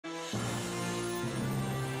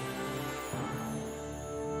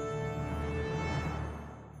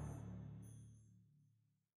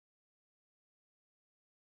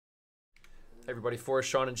Everybody, for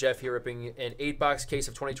Sean and Jeff here, ripping an 8-box case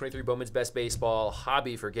of 2023 Bowman's Best Baseball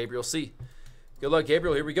Hobby for Gabriel C. Good luck,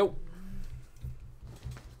 Gabriel. Here we go.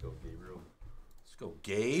 Let's go, Gabriel. Let's go,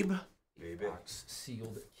 Gabe. Baby. Box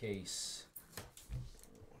sealed case.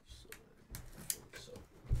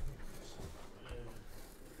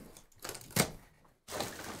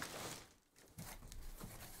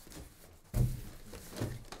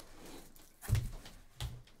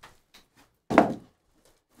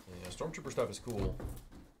 Stormtrooper stuff is cool.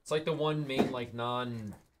 It's like the one main, like,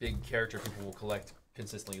 non-big character people will collect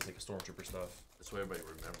consistently is like a Stormtrooper stuff. That's what everybody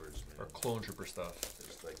remembers, man. Or Clone Trooper stuff.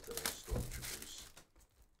 It's like the Stormtroopers.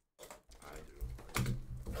 I do.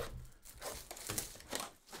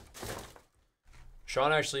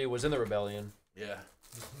 Sean actually was in the rebellion. Yeah.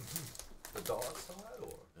 The dog side,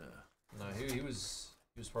 or? Yeah. No, he was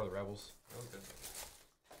part of the rebels. Okay.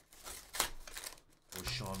 It was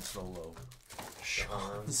Sean Solo.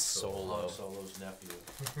 Sean Solo. Han Solo's nephew.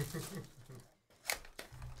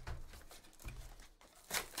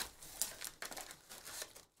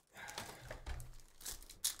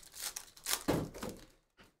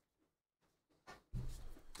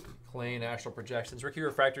 Plain Astral Projections. Ricky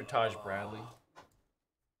Refractor, Taj Bradley.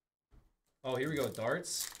 Oh, here we go.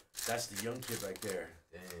 Darts. That's the young kid right there.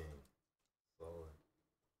 Dang. Solid.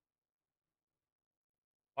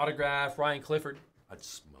 Autograph, Ryan Clifford. I'd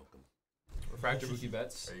smoke him. Refractor, Mookie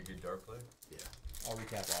Betts. Are you a good dart player? Yeah. I'll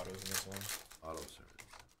recap autos in this one. Auto service.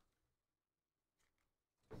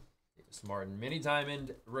 Davis Martin. Mini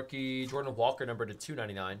Diamond, rookie Jordan Walker, number to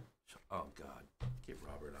 299. Oh, God. Get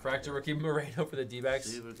Robert out. Refractor, rookie Moreno for the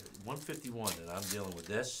D-backs. 151, and I'm dealing with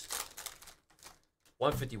this.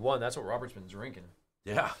 151. That's what Robert's been drinking.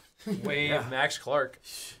 Yeah. Wave, Yeah. Max Clark.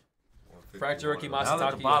 Refractor, rookie Now that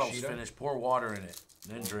Masataka the bottle's Yoshida. finished, pour water in it,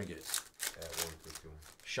 and then drink it. At 151.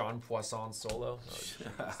 Sean Poisson Solo. Oh,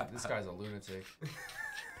 jeez. This guy's a lunatic.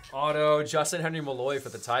 Auto, Justin Henry Malloy for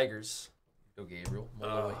the Tigers. Go Gabriel.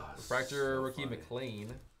 Malloy. Oh, Refractor, so rookie funny.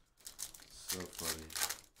 McLean. So funny.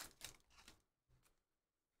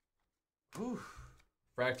 Whew.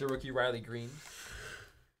 Refractor, rookie Riley Green.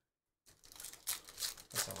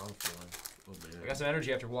 That's how I'm feeling. Oh, man. I got some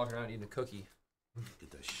energy after walking around eating a cookie.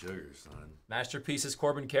 Get that sugar, son. Masterpieces,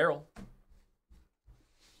 Corbin Carroll.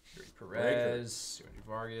 Yuri Perez. Yuri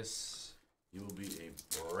Vargas. You will be a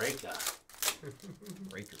breaker.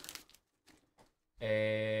 Breaker.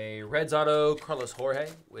 A Reds auto, Carlos Jorge,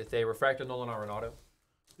 with a refractor Nolan Arenado.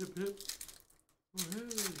 Hip, hip. Oh,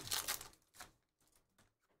 hey.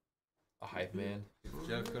 A hype man. Is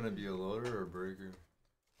Jeff gonna be a loader or a breaker?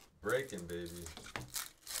 Breaking, baby.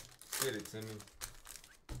 Get it, Timmy.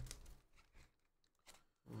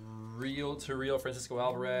 Real to real, Francisco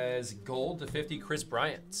Alvarez. Gold to 50, Chris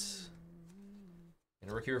Bryant.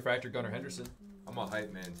 And a rookie refractor, Gunnar Henderson. I'm a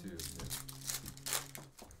hype man too.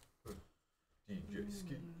 DJ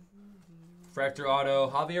Ski. Refractor auto,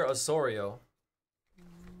 Javier Osorio.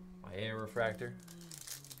 My air refractor.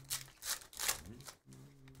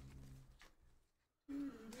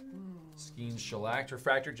 Skeen Shellac,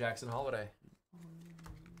 refractor, Jackson Holiday.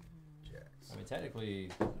 I mean, technically,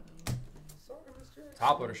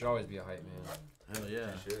 top loader should always be a hype man. Hell yeah.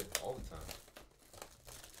 You should, all the time.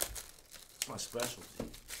 It's my specialty.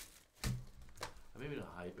 I maybe not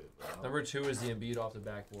hype it, but Number 2 is the Embiid off the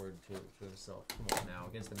backboard to himself. Come on now,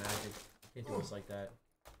 against the Magic. Can't do us like that.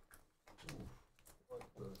 What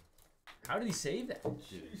the? How did he save that?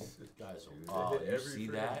 dude, guys, Dude, oh, they hit you every see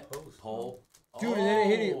freaking that? post, Pole. Dude, and then it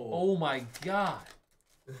hit it. Oh my god.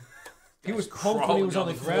 He was pumped when he crawling was on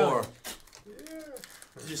the down ground.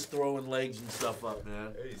 Yeah. Just throwing legs and stuff up,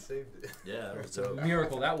 man. Hey, he saved it. Yeah, It's a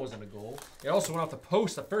miracle that wasn't a goal. It also went off the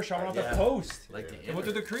post. The first shot went off the post. like the It went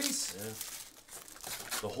through the inner. crease. Yeah.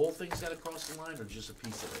 The whole thing's got to cross the line, or just a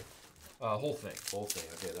piece of it? Whole thing. Whole thing.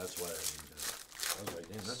 Okay, that's why I mean that. I was like,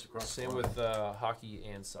 damn, that's across Same the line. with hockey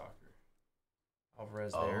and soccer.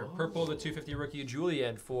 Alvarez there. Oh. Purple, the 250 rookie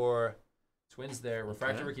Julian for Twins there.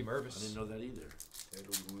 Refractor Okay. Ricky I Mervis. didn't know that either.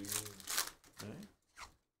 Okay.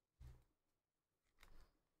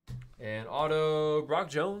 And auto Brock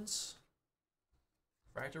Jones.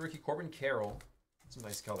 Refractor Ricky Corbin Carroll. Some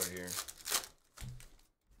nice color here.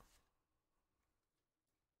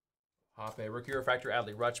 Hoppe, rookie refractor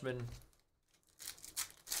Adley Rutschman.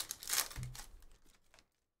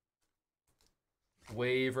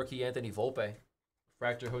 Wave rookie Anthony Volpe.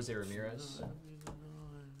 Refractor Jose Ramirez.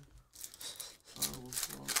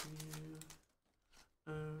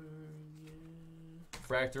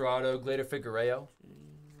 Refractor auto Glader Figueroa.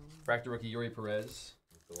 Refractor rookie Yuri Perez.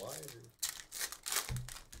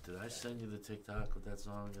 Did I send you the TikTok with that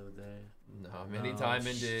song the other day? No, Mini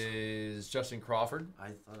Diamond is Justin Crawford I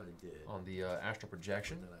thought I did. on the Astral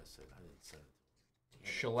Projection. Then I said I didn't send it.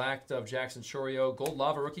 Shellacked of Jackson Chorio. Gold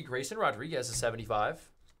Lava rookie Grayson Rodriguez is 75.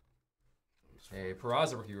 A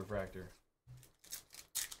Peraza rookie refractor.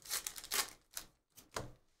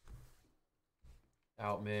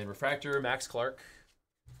 Outman refractor Max Clark.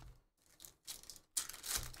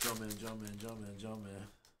 Jumpman.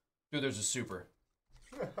 Dude, there's a super.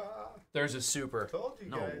 There's a super. Told you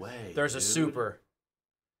No guys. way. There's a dude. super.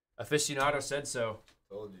 Aficionado said so.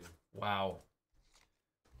 Told you. Wow.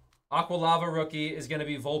 Aqua Lava rookie is going to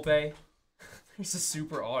be Volpe. There's a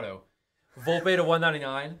super auto. Volpe to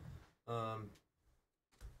 199.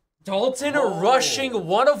 Dalton rushing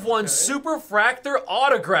 1/1 Superfractor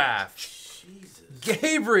autograph. Jesus.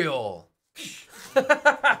 Gabriel.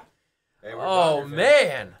 Hey, we're Oh, Dodger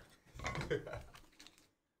man. fans.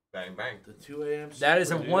 Bang, bang. The 2 a.m. That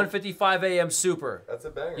is a super, dude. 1:55 a.m. super. That's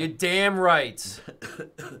a banger. You're damn right.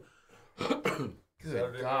 Saturday Good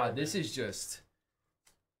God, morning. this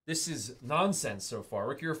is nonsense so far.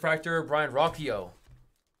 Rookie refractor Brian Rocchio.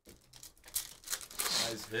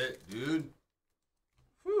 Nice hit, dude.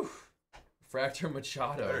 Whew. Refractor Better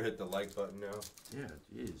Machado. hit the like button now. Yeah,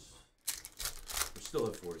 jeez. We're still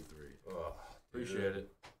at 43. Oh, Appreciate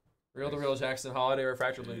it. Real to real Jackson Holiday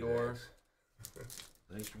refractor Lindor.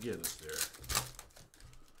 Thanks for getting us there.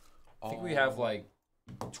 I think we have like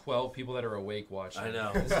 12 people that are awake watching. I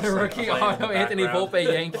know. This is a rookie Playing in auto the Anthony background. Volpe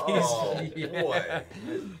Yankees. Oh, Yeah. boy.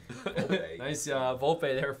 Volpe. Nice Volpe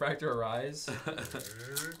there, refractor Arise.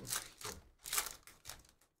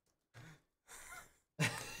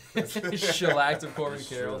 Shellacked of Corbin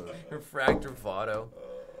Carroll. Refractor Votto.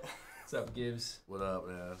 What's up, Gibbs? What up,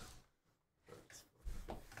 man?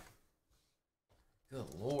 Good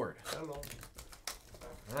Lord. Hello.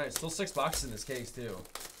 All right, still 6 boxes in this case too.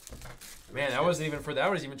 Man, that wasn't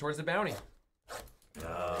even towards the bounty.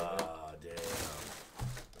 Ah, damn.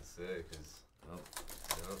 That's sick. Yep.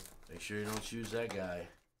 Make sure you don't choose that guy.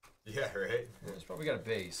 Yeah, right. It's probably got a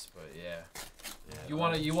base, but yeah. Yeah, You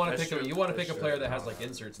want to that's pick true. a That's player true. that has like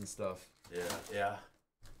inserts and stuff. Yeah.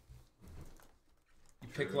 You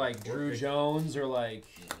pick like Drew Jones or like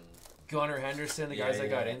Gunnar Henderson, the guys that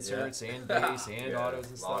got inserts and base and autos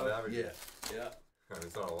and Lot of stuff. average. Yeah.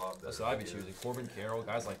 It's not a lot. That's what I'd be choosing. Corbin Carroll,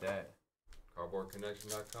 guys like that.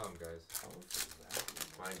 Cardboardconnection.com, guys.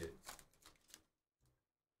 Find it.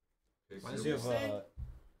 Big Reminds super. me of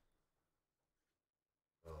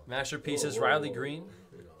Oh. masterpieces Whoa, whoa, Riley whoa, Green. whoa.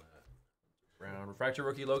 Look at all that. Brown refractor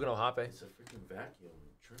rookie Logan Ohape. It's a freaking vacuum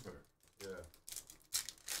trimmer. Yeah.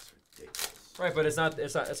 It's ridiculous. Right, but it's not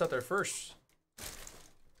their first.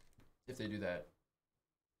 If they do that.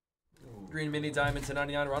 Green Mini Diamond to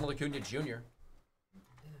 99 Ronald Acuna Jr.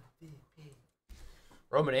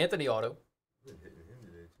 Roman Anthony auto. Been hitting him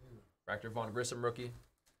today, too. Fractor Von Grissom rookie.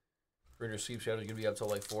 Greener sweep schedule is going to be up till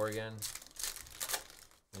like 4 again.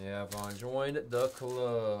 Yeah, Vaughn joined the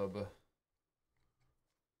club.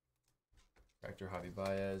 Fractor Javi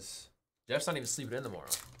Baez. Jeff's not even sleeping in tomorrow.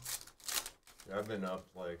 Yeah, I've been up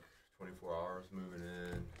like 24 hours, moving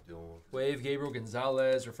in, dealing with Wave Gabriel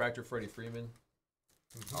Gonzalez. Refractor Freddie Freeman.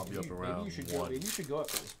 I'll be up around Maybe you should 1. you should go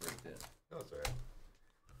after this break then. No, it's alright.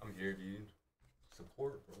 I'm here, dude.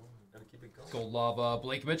 Support, bro. Gotta keep it going. Gold Lava.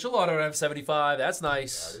 Blake Mitchell auto to have 75. That's Yeah,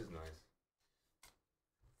 nice. it is nice.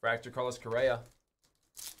 Fractor Carlos Correa.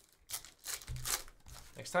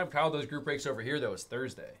 Next time Kyle does group breaks over here, though, is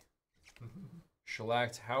Thursday.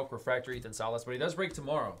 Shellacked Hauk, Refractor Ethan Salas, but he does break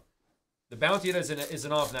tomorrow. The bounty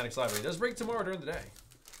isn't on Fanatics Live, but he does break tomorrow during the day.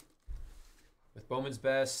 With Bowman's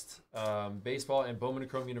Best, baseball, and Bowman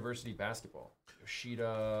Chrome University basketball.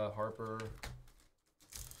 Yoshida, Harper.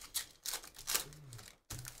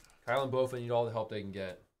 Kyle and Bofa need all the help they can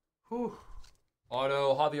get. Whew.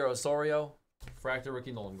 Auto, Javier Osorio. Fractor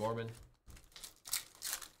rookie Nolan Gorman.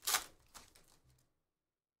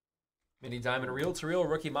 Mini Diamond Reel to Reel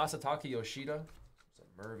rookie Masataka Yoshida. There's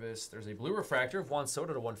a Mervis. There's a blue refractor of Juan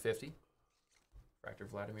Soto to 150. Fractor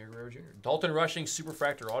Vladimir Guerrero Jr. Dalton Rushing Super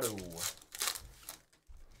Fractor Auto.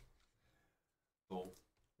 Cool.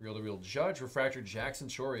 Reel to Reel Judge Refractor Jackson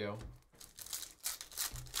Chorio.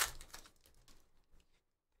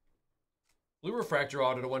 Blue refractor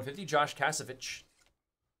auto to 150 Josh Kasevich.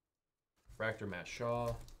 Refractor Matt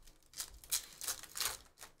Shaw.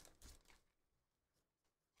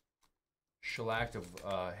 Shellacked of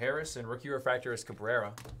Harris, and rookie refractor is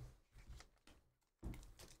Cabrera.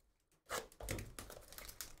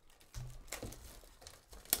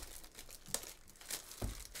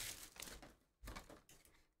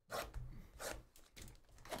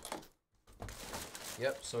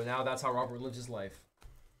 Yep, so now that's how Robert lives his life.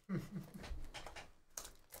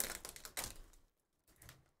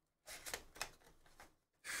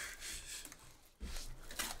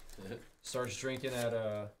 Starts drinking at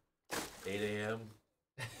 8 a.m.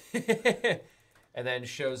 and then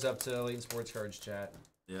shows up to Layton Sports Cards chat.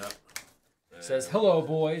 Yeah. Says hello,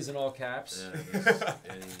 boys, in all caps.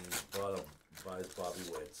 And he buys Bobby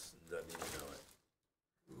Wits. Doesn't even know it.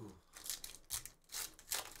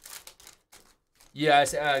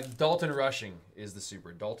 Yes, Dalton Rushing is the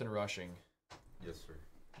super. Dalton Rushing. Yes, sir.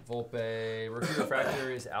 Volpe. Rookie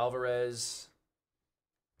refractor is Alvarez.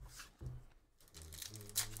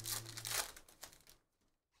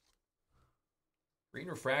 Green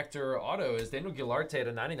refractor auto is Daniel Gilarte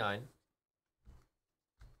to 99.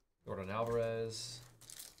 Jordan Alvarez.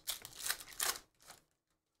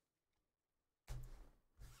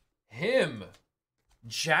 Him.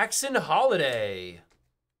 Jackson Holiday.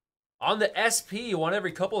 On the SP, won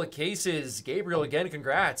every couple of cases. Gabriel again,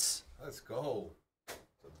 congrats. Let's go.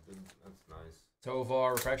 That's nice.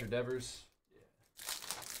 Tovar, refractor Devers.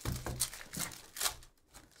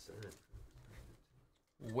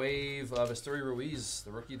 Wave of Asturi Ruiz,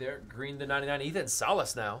 the rookie there. Green to 99. Ethan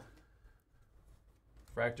Salas now.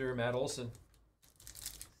 Refractor Matt Olson.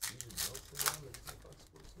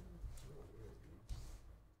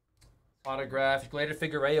 Autograph Glader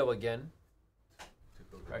Figueiredo again.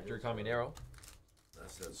 Refractor Caminero.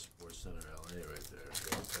 That's that Sports Center LA right there.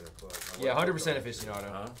 Yeah, 100% aficionado.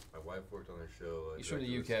 Huh? My wife worked on their show. He's from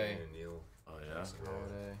the UK. And Neil. Oh, yeah?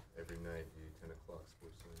 Every night, dude, 10 o'clock,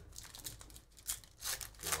 Sports Center.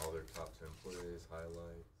 Doing all their top 10 plays,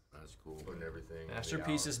 highlights. That's cool. Putting everything.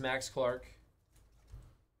 Masterpieces Max Clark.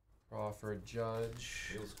 Crawford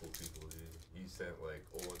Judge. Neil's cool people, dude. He sent like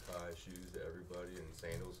Olakai shoes to everybody and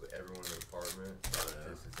sandals to everyone in the apartment.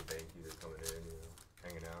 Just as a thank you, they're coming in, you know,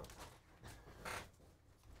 hanging out.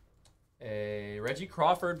 A Reggie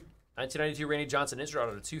Crawford, 1992 Randy Johnson insert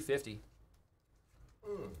auto to 250.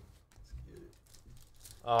 Let's get it.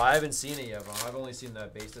 Oh, I haven't seen it yet, but I've only seen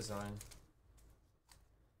that base design.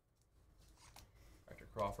 Dr.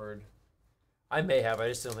 Crawford. I may have. I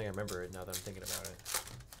just don't think I remember it now that I'm thinking about it.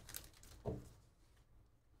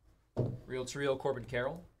 Real to Real Corbin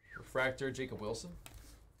Carroll. Refractor Jacob Wilson.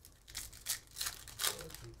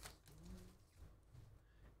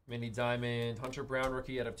 Mini Diamond Hunter Brown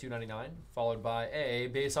rookie out of 299. Followed by a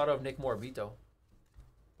base auto of Nick Morabito.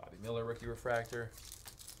 Bobby Miller rookie refractor.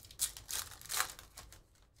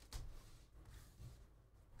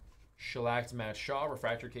 Shellacked Matt Shaw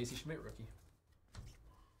refractor Casey Schmidt rookie.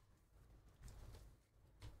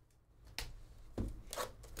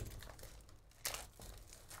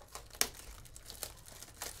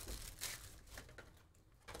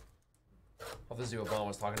 I'll have to see what Bowman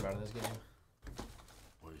was talking about in this game.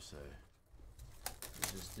 What do you say?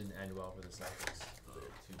 It just didn't end well for the Celtics. The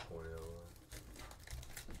 2.0.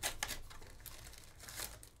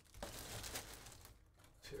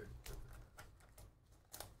 Sure.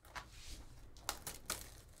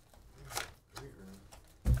 Great room.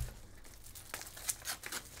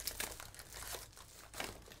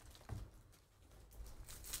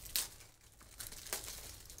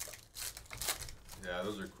 Yeah,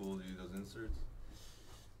 those are cool, dude. Those inserts.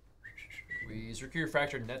 We's rookie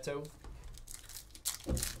refractor Neto.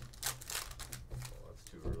 Oh, that's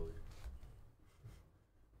too early.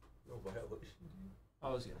 No violation, dude. I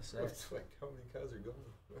was gonna say. That's like how many guys are going?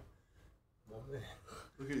 Oh man.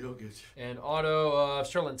 Look at Jokic. And auto of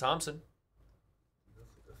Sterling Thompson.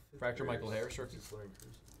 Refractor Michael Harris rookie. Just learning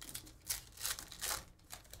cursive.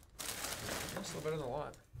 That's still better than a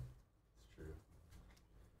lot. It's true.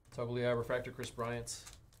 Toglia refractor Chris Bryant.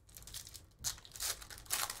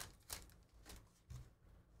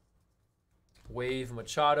 Wave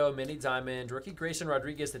Machado, Mini Diamond, rookie Grayson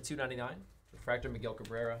Rodriguez at 299. Refractor Miguel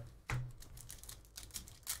Cabrera.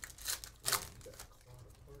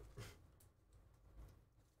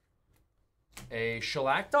 A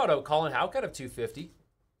shellacked auto, Colin Houck out of 250.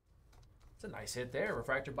 It's a nice hit there.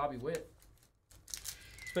 Refractor Bobby Witt.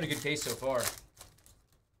 It's been a good case so far.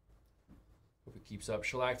 Hope it keeps up.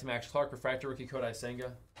 Shellacked Max Clark, refractor rookie Kodai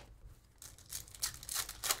Senga.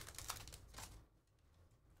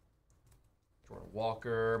 Jordan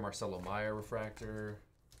Walker, Marcelo Meyer refractor.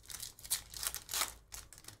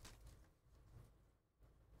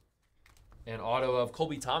 An auto of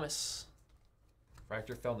Colby Thomas.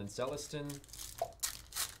 Refractor Feldman Celestin.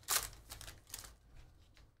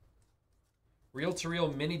 Real to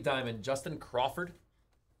Real Mini Diamond Justin Crawford.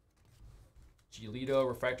 Giolito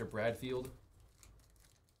refractor Bradfield.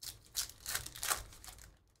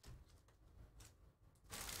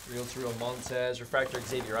 Real to Real Montez refractor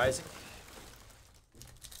Xavier Isaac.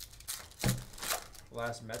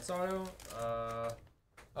 Last Mets auto.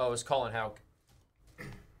 Oh, it's Colin Houck.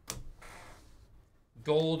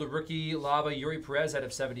 Gold rookie lava Yuri Perez out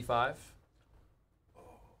of 75.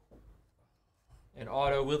 And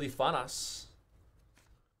auto Willie Fanas.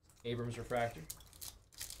 Abrams refractor.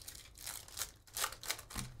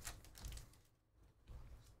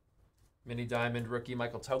 Mini diamond rookie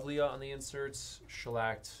Michael Toglia on the inserts.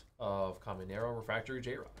 Shellacked of Caminero refractor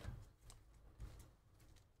J-Rod.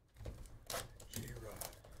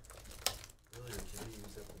 Earlier today, he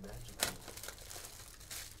was at the Magic.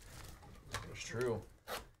 It's true.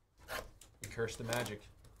 He cursed the Magic.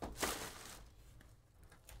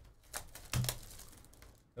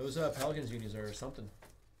 Those Pelicans unis are something.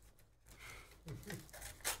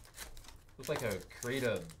 Looks like a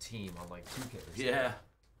creative team on like 2K. Yeah.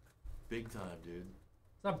 Big time, dude.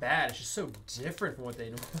 It's not bad. It's just so different from what they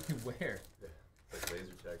normally wear. Yeah. Like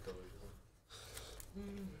laser tag colors.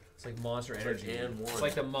 It's like Monster Energy. and one. It's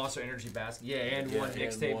like the Monster Energy basket. Yeah, and one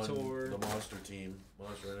mixtape tour. The Monster team.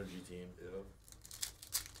 Monster Energy team. Yep.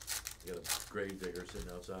 You got a grave digger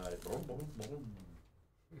sitting outside. Boom, boom, boom.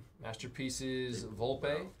 Masterpieces Volpe.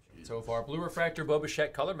 Wow, So far. Blue refractor Bo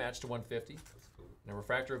Bichette color match to 150. That's cool. And a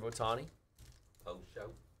refractor of Otani. Oh,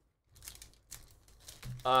 shout.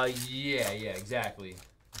 Yeah, exactly.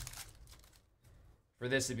 For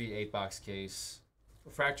this, it'd be 8-box case.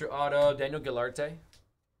 Refractor auto, Daniel Gilarte.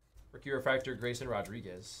 Rookie refractor, Grayson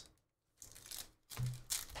Rodriguez.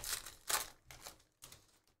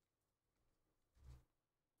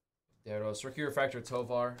 Deros, rookie refractor,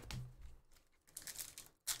 Tovar.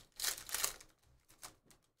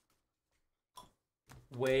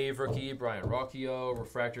 Wave rookie, Brian Rocchio.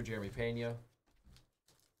 Refractor, Jeremy Pena.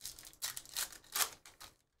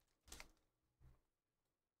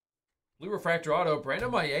 Blue refractor auto,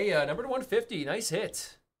 Brandon Maella, number to 150. Nice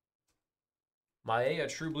hit. Maella,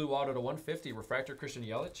 true blue auto to 150. Refractor, Christian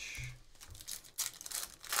Yelich.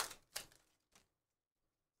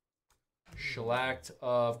 Shellacked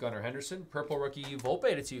of Gunnar Henderson. Purple rookie, Volpe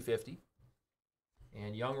to 250.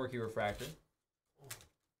 And young rookie refractor.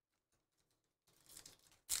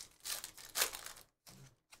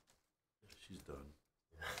 She's done.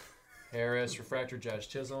 Harris, refractor, Jazz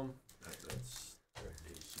Chisholm. That's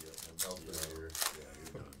I'll put it here. yeah,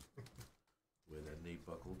 you're done. With that knee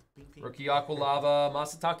buckled. Ping, ping. Rookie Aqualava,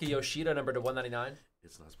 Masataka Yoshida, number to 199.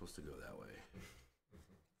 It's not supposed to go that way.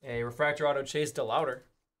 A refractor auto, Chase DeLauder.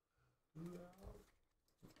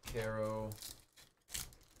 Caro.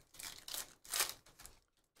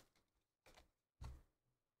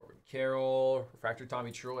 Carroll, refractor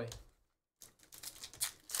Tommy Troy.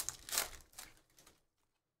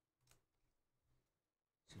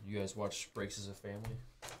 So you guys watch Breaks as a family?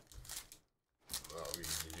 Oh, we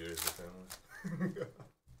do it as a family.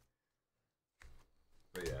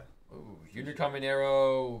 But yeah, Ooh, Junior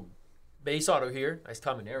Caminero base auto here. Nice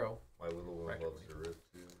Caminero. my little one Right. loves to rip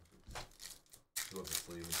too. He loves to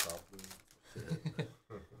sleeve and top blue.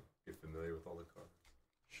 Get familiar with all the cards.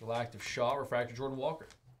 Shellacked of Shaw, refractor Jordan Walker.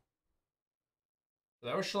 So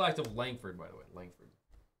that was shellacked of Langford, by the way. Langford.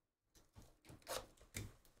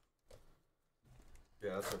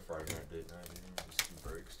 Yeah, that's our Friday night date night. Just 2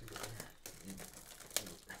 breaks together.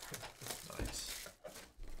 Nice.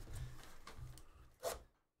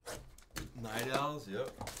 Night owls? Yep.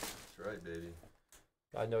 That's right, baby.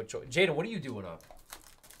 Got no choice. Jaden, what are you doing up?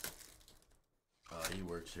 He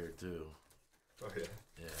works here too. Oh, yeah.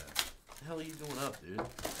 Yeah. What the hell are you doing up, dude?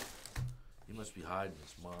 He must be hiding.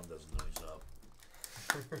 His mom doesn't know he's up.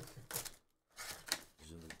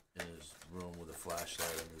 He's in his room with a flashlight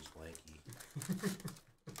under his blankie.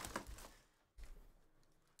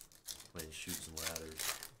 Playing shoots and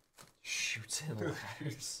ladders. Shoots and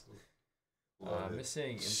ladders. Love it.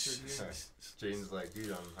 Missing insert here. Jaden's like,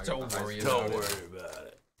 dude, I Don't got the high worry school- about Don't it. worry about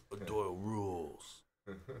it. Doyle rules.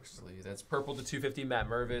 Actually, that's purple to 250, Matt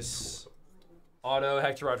Mervis. Auto,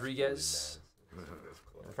 Hector Rodriguez. That's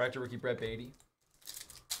cool. Refractor rookie, Brett Beatty.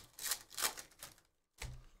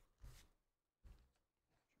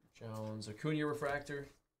 Jones, Acuna refractor.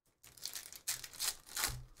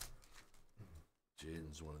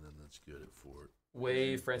 Jaden's one of them that's good at Fort.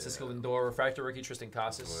 Wave, Francisco Yeah. Lindor, refractor rookie, Tristan One of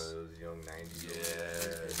Casas. those young 90s Yeah,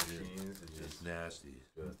 machines. It's It's just nasty.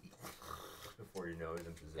 good. Before you know he's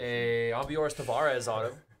in position. A Albiores Tavares auto.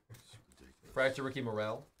 It's ridiculous. Refractor rookie,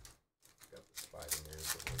 Morel. Got the spine in there.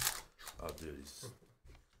 Oh, dude, he's...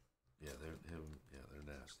 Yeah, they're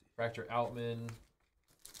nasty. Refractor Outman.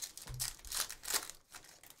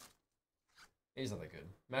 He's not that good.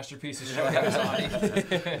 Masterpiece is Shohei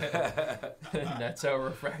Ohtani. Neto,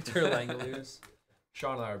 refractor, Langaloos.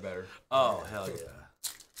 Sean and I are better. Oh, hell yeah.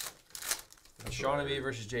 Shohei Sean and me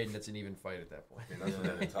versus Jaden. That's an even fight at that point. I mean, that's what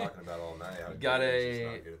I've been talking about all night. How Got Gabriel's just a-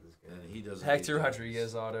 not good at this game. And he doesn't. Hector need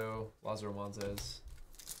Rodriguez auto. Lazaro Montez.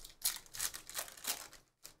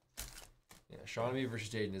 Yeah, Sean and me versus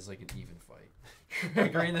Jaden is like an even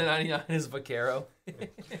fight. Green the 99 is Vaquero.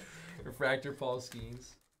 Refractor Paul Skeens.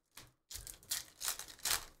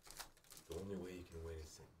 The only way you can win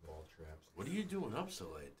is ball traps. What are you doing up so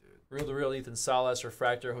late, dude? Real to real, Ethan Salas,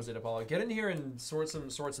 Refractor, Jose DePaulo. Get in here and sort some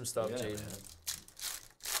stuff, Yeah, Jaden. man.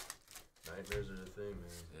 Nightmares are the thing,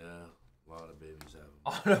 man. Yeah, a lot of babies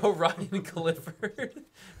have them. Auto Ryan Clifford.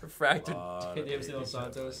 Refractor Lot of Davis de los babies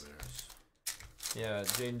have Santos. nightmares. Yeah,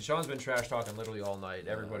 Jaden. Sean's been trash talking literally all night.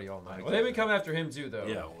 Everybody all night. I Well, they've been coming after him too, though.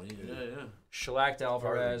 Yeah, well, yeah. Shellacked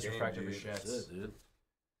Alvarez, game, Refractor dude. That's Bichettes. it, dude.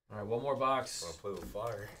 All right, one more box. Want to play with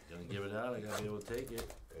fire? Gonna give it out. I gotta be able to take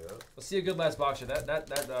it. Yeah. Let's see a good last box here. That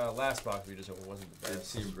last box we just opened wasn't the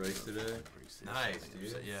best. 15 breaks today. Nice,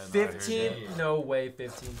 dude. Yeah, no, I heard 15? that. No way,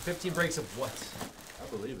 15. 15 breaks of what? I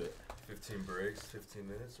believe it. 15 breaks, 15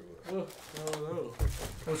 minutes, or what? I don't know.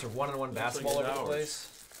 Those are one-on-one Looks like basketball an over the hours.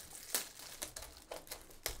 place.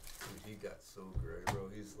 Dude, he got so gray, bro.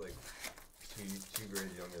 He's like two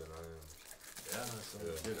grades younger than I am. Yeah, that's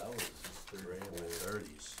Yeah. dude. I was gray in my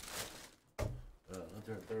 30s. I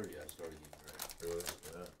turned 30. I started getting gray. Really?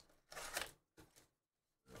 Yeah.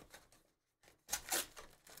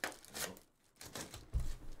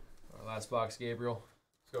 All right, last box, Gabriel.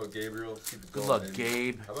 Let's go, Gabriel. Keep it Good going, luck, baby.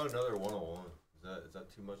 Gabe. How about another 101? Is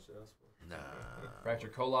that too much to ask for? Nah. Refractor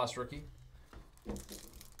Colas rookie. We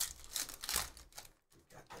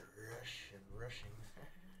got the rushing.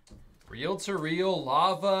 Real to real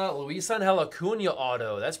lava Luis Angel Acuna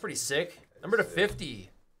auto. That's pretty sick. Number to Sick. 50.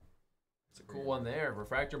 It's a cool one there.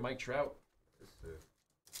 Refractor Mike Trout. That's sick.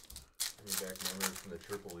 Bringing back memories from the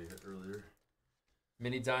triple we hit earlier.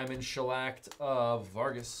 Mini Diamond Shellacked of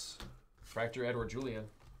Vargas. Refractor Edward Julian.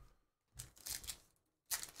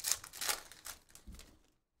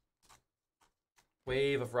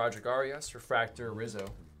 Wave of Roger Arias. Refractor Rizzo.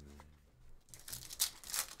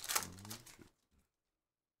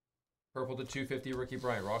 Purple to 250 rookie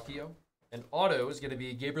Brian Rocchio. And auto is going to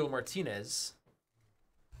be Gabriel Martinez.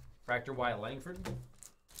 Refractor Wyatt Langford.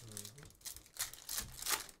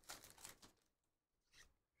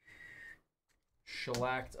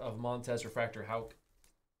 Shellacked of Montez. Refractor Hauk.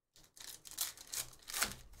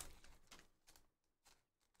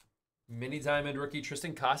 Mini Diamond rookie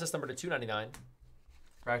Tristan Casas, number to 299.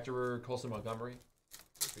 Refractor Colson Montgomery.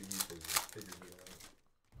 I think he figures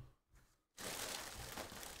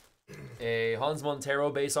it out. A Hans Montero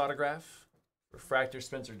base autograph. Refractor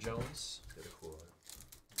Spencer Jones. Get a cool one.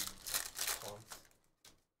 Hans.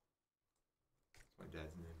 My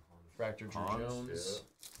dad's name, Hans. Refractor Drew Hans, Jones.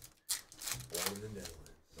 Born in the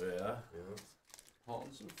Netherlands. Yeah. Yeah.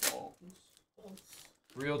 Hans and Falls.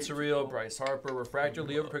 Real to real Bryce Harper. Refractor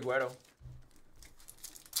Leo Piguero.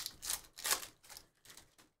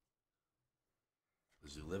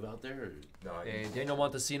 Does he live out there? Or? No, A Daniel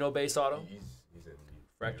Montesino base auto. He's in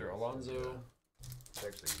Refractor New York, Alonso. yeah. He's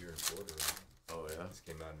actually here in Florida. Right? Oh yeah. Just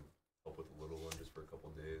came out and helped with the little one just for a couple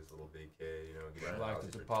days, little vacay, you know. Get Right. out of the Black house, to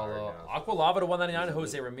he's retired DePaulo. now, so Aqua Lava to 199.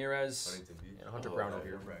 Jose Ramirez. Huntington Beach. And Hunter Oh, Brown okay. over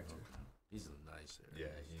here. Okay. He's nice there.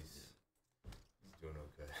 Yeah, he's doing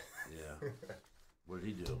okay. Yeah. What did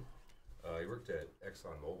he do? He worked at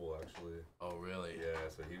Exxon Mobil actually. Oh really? Yeah,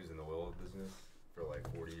 so he was in the oil business for like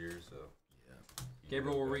 40 years. So Yeah. he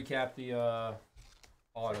Gabriel will worked recap the as, like,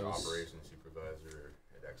 autos. operations supervisor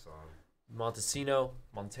at Exxon. Montesino,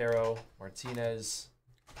 Montero, Martinez,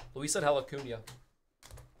 Luis Angel Acuna,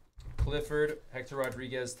 Clifford, Hector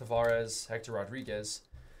Rodriguez, Tavares, Hector Rodriguez,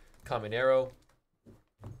 Caminero,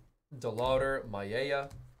 DeLauder, Maella,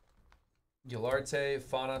 Gilarte,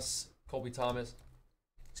 Fanas, Colby Thomas,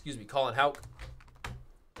 Colin Hauk,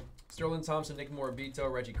 Sterling Thompson, Nick Morabito,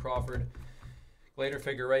 Reggie Crawford, Glader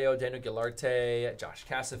Figueroa, Daniel Gilarte, Josh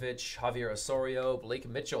Kasevich, Javier Osorio, Blake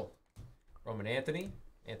Mitchell, Roman Anthony,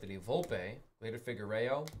 Anthony Volpe, Glader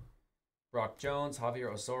Figueroa, Brock Jones,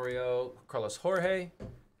 Javier Osorio, Carlos Jorge,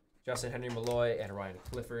 Justin Henry Malloy, and Ryan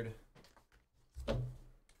Clifford.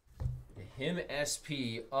 Him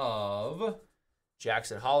SP of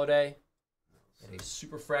Jackson Holiday. And a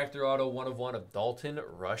Superfractor auto 1/1 of Dalton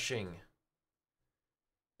Rushing.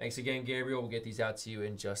 Thanks again, Gabriel. We'll get these out to you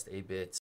in just a bit.